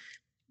hear.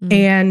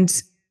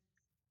 And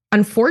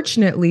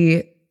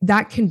unfortunately,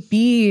 that can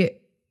be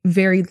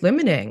very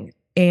limiting.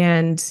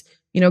 And,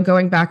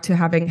 going back to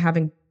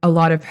having a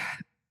lot of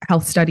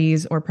health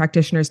studies or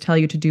practitioners tell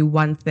you to do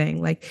one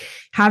thing, like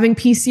having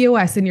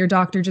PCOS and your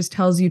doctor just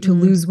tells you to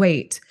lose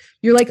weight.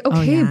 You're like,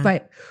 okay,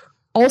 but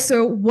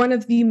also one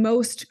of the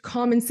most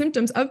common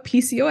symptoms of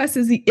PCOS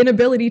is the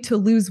inability to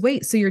lose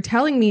weight. So you're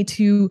telling me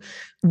to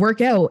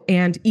work out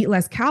and eat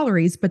less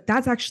calories, but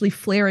that's actually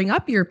flaring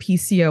up your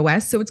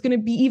PCOS. So it's going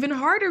to be even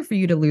harder for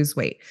you to lose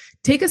weight.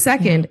 Take a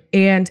second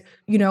and,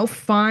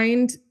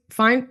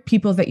 find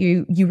people that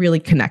you really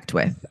connect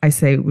with, I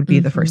say would be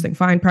the first thing.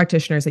 Find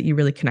practitioners that you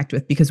really connect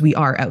with, because we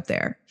are out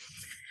there.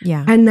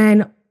 Yeah. And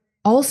then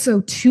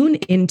also tune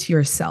into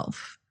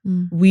yourself.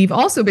 We've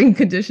also been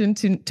conditioned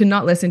to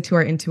not listen to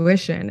our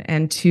intuition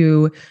and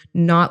to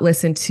not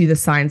listen to the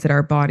signs that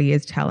our body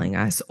is telling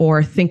us,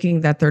 or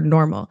thinking that they're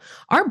normal.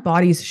 Our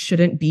bodies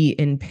shouldn't be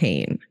in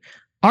pain.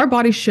 Our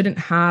bodies shouldn't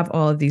have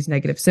all of these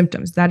negative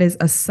symptoms. That is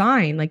a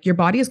sign. Like, your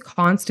body is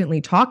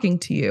constantly talking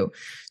to you.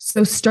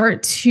 So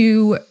start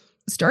to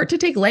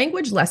take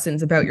language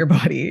lessons about your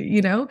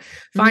body,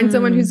 find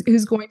someone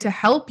who's going to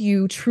help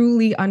you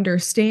truly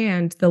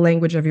understand the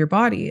language of your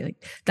body.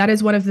 Like, that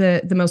is one of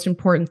the most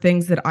important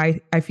things that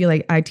I feel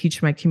like I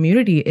teach my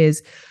community,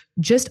 is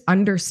just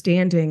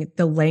understanding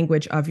the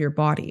language of your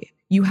body.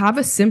 You have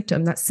a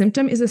symptom. That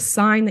symptom is a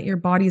sign that your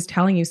body is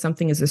telling you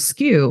something is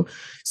askew.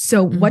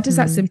 So what does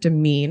that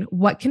symptom mean?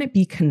 What can it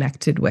be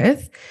connected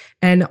with?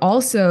 And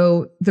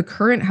also, the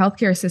current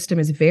healthcare system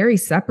is very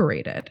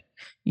separated.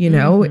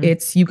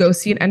 It's, you go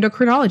see an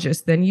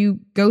endocrinologist, then you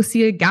go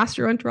see a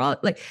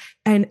gastroenterologist,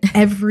 and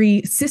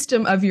every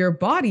system of your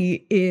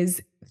body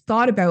is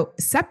thought about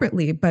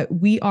separately, but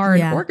we are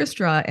an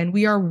orchestra, and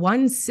we are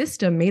one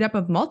system made up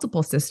of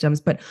multiple systems,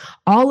 but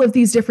all of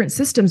these different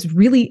systems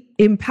really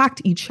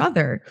impact each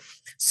other.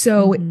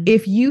 So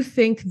if you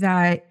think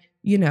that,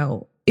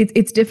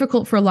 it's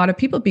difficult for a lot of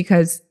people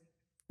because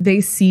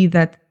they see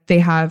that they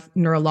have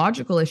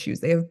neurological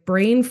issues, they have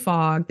brain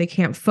fog, they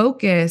can't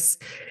focus,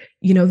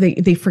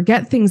 they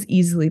forget things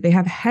easily, they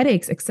have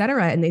headaches,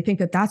 etc. And they think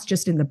that that's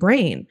just in the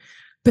brain,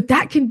 but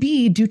that can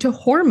be due to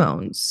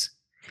hormones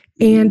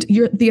and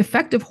the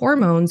effect of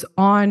hormones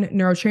on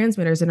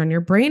neurotransmitters and on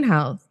your brain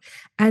health.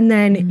 And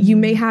then you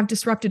may have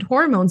disrupted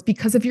hormones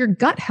because of your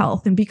gut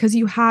health and because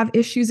you have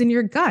issues in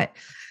your gut.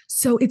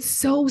 So it's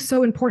so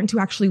important to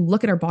actually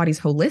look at our bodies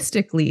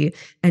holistically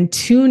and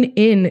tune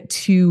in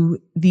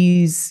to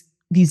these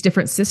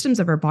different systems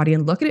of our body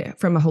and look at it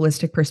from a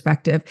holistic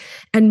perspective.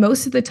 And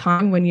most of the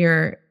time when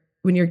you're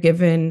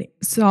given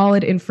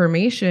solid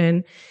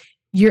information,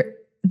 you're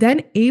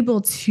then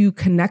able to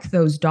connect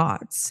those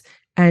dots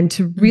and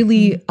to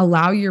really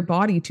allow your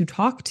body to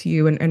talk to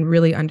you and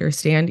really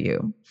understand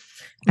you.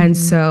 And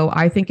so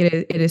I think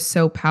it is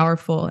so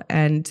powerful.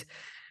 And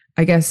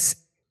I guess,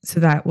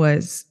 so that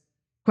was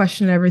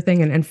question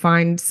everything and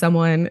find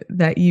someone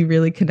that you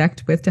really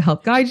connect with to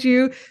help guide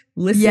you.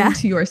 Listen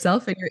to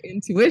yourself and your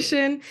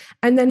intuition.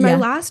 And then my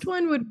last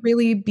one would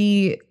really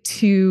be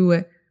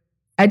to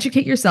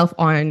educate yourself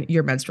on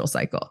your menstrual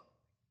cycle.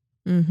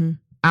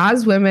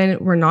 As women,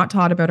 we're not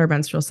taught about our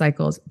menstrual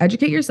cycles.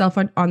 Educate yourself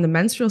on the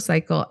menstrual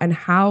cycle and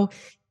how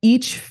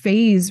each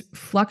phase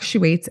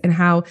fluctuates and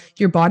how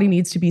your body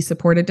needs to be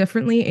supported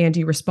differently and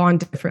you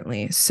respond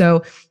differently.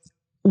 So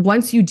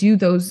once you do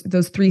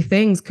those three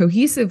things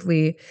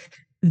cohesively,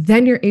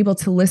 then you're able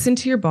to listen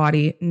to your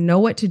body, know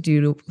what to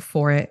do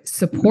for it,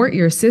 support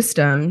your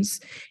systems.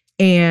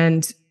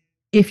 And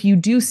if you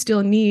do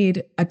still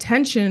need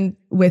attention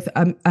with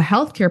a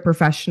healthcare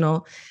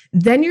professional,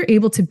 then you're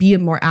able to be a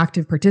more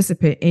active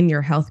participant in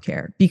your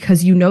healthcare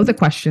because you know the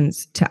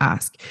questions to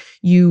ask.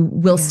 You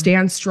will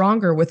stand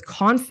stronger with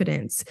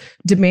confidence,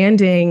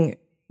 demanding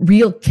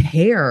real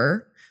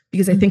care,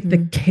 because I think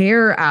the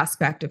care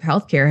aspect of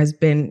healthcare has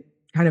been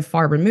kind of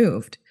far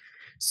removed.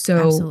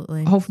 So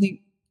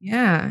hopefully,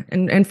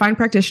 and find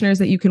practitioners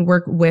that you can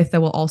work with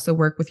that will also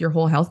work with your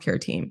whole healthcare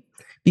team,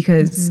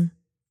 because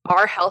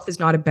our health is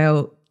not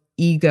about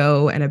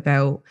ego and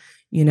about,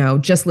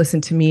 just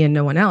listen to me and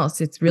no one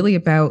else. It's really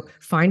about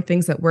find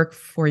things that work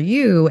for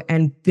you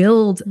and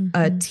build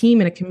a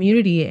team and a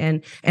community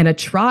and a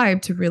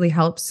tribe to really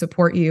help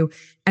support you.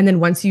 And then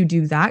once you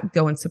do that,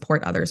 go and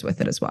support others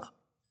with it as well.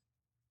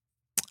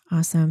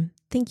 Awesome.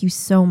 Thank you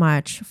so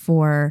much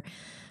for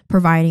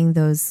providing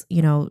those,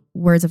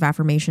 words of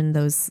affirmation,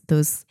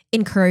 those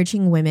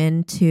encouraging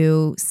women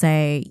to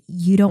say,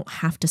 you don't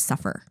have to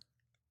suffer.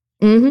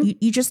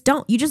 You just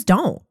don't.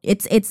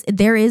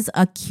 There is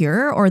a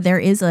cure, or there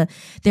is a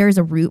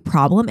root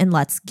problem, and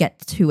let's get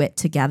to it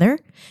together.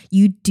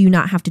 You do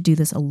not have to do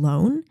this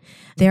alone.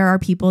 There are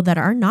people that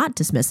are not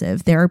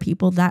dismissive. There are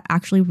people that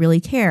actually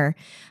really care.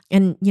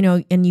 And,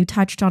 and you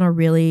touched on a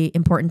really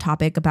important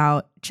topic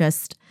about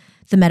just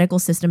the medical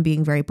system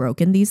being very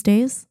broken these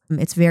days.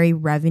 It's very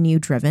revenue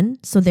driven.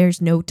 So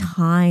there's no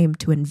time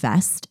to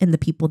invest in the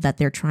people that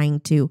they're trying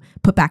to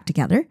put back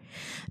together,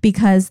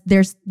 because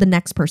there's the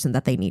next person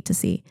that they need to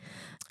see.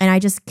 And I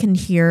just can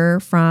hear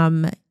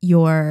from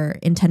your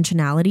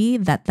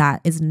intentionality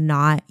that is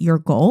not your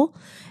goal.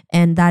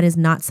 And that is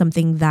not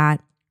something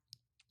that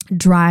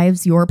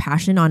drives your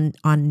passion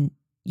on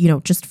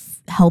just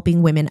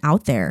helping women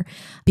out there.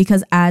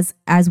 Because as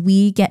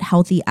we get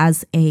healthy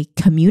as a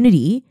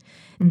community,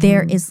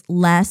 there is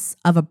less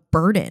of a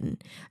burden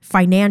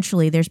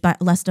financially. There's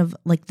less of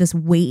like this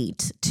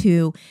weight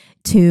to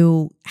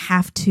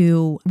have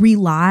to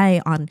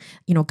rely on,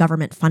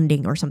 government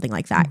funding or something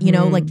like that.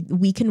 Like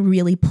we can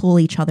really pull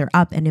each other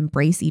up and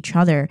embrace each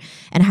other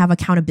and have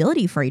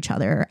accountability for each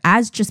other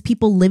as just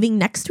people living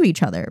next to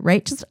each other,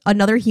 right? Just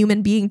another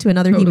human being to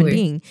another human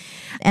being.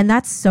 And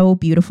that's so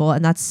beautiful.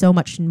 And that's so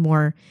much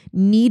more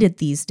needed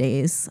these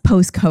days,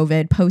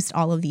 post-COVID, post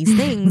all of these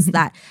things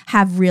that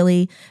have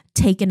really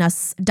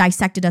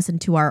dissected us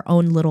into our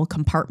own little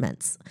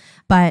compartments.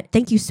 But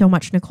thank you so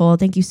much, Nicole.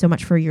 Thank you so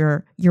much for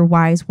your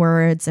wise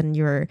words and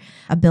your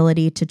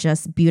ability to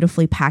just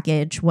beautifully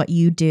package what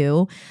you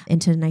do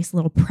into a nice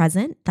little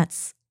present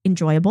that's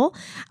enjoyable.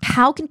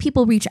 How can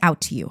people reach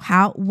out to you?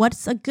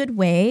 What's a good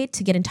way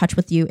to get in touch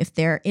with you if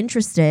they're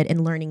interested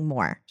in learning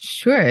more?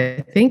 Sure.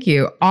 Thank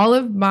you. All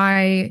of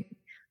my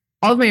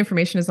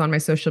information is on my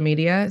social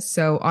media.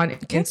 So on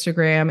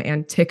Instagram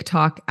and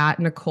TikTok at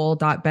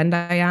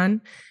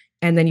nicole.bendayan.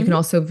 And then you can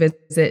also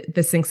visit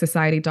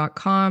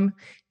thesyncssociety.com.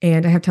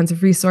 And I have tons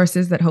of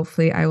resources that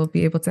hopefully I will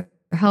be able to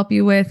help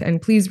you with. And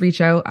please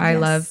reach out. I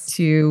love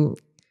to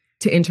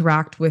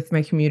interact with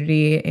my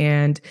community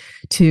and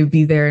to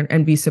be there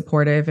and be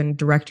supportive and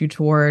direct you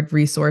toward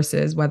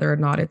resources, whether or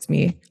not it's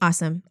me.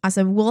 Awesome.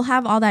 We'll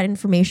have all that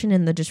information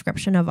in the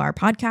description of our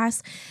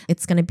podcast.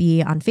 It's going to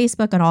be on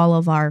Facebook and all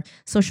of our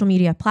social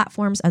media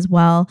platforms as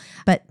well.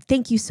 But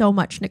thank you so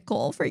much,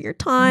 Nicole, for your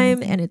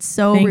time. And it's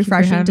so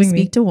refreshing to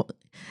speak to.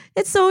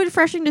 It's so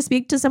refreshing to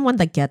speak to someone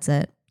that gets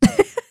it.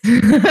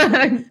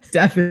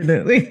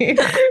 Definitely.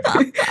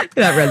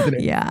 That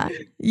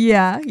resonates.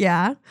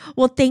 Yeah.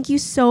 Well, thank you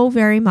so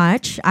very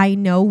much. I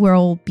know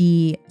we'll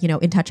be,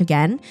 in touch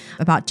again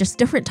about just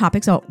different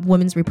topics about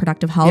women's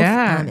reproductive health.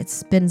 Yeah.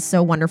 It's been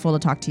so wonderful to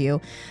talk to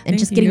you and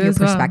just getting your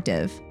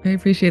perspective. Well. I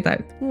appreciate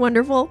that.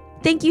 Wonderful.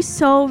 Thank you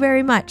so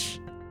very much.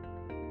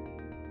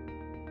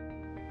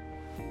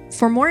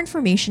 For more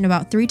information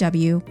about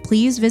 3W,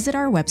 please visit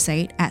our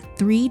website at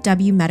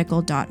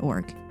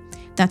 3wmedical.org.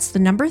 That's the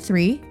number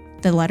 3,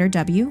 the letter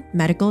W,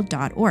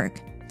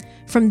 medical.org.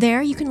 From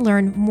there, you can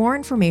learn more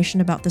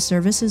information about the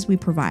services we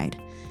provide,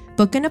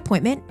 book an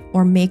appointment,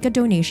 or make a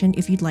donation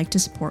if you'd like to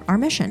support our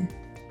mission.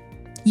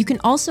 You can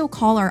also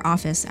call our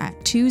office at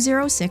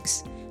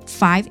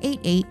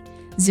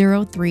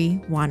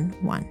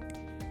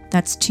 206-588-0311.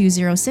 That's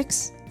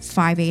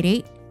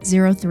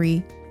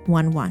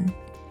 206-588-0311.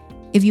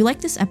 If you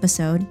like this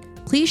episode,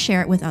 please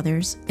share it with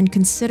others and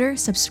consider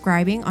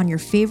subscribing on your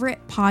favorite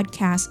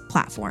podcast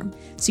platform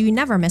so you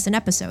never miss an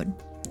episode.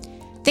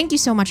 Thank you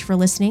so much for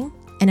listening,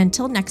 and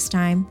until next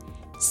time,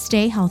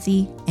 stay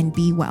healthy and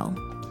be well.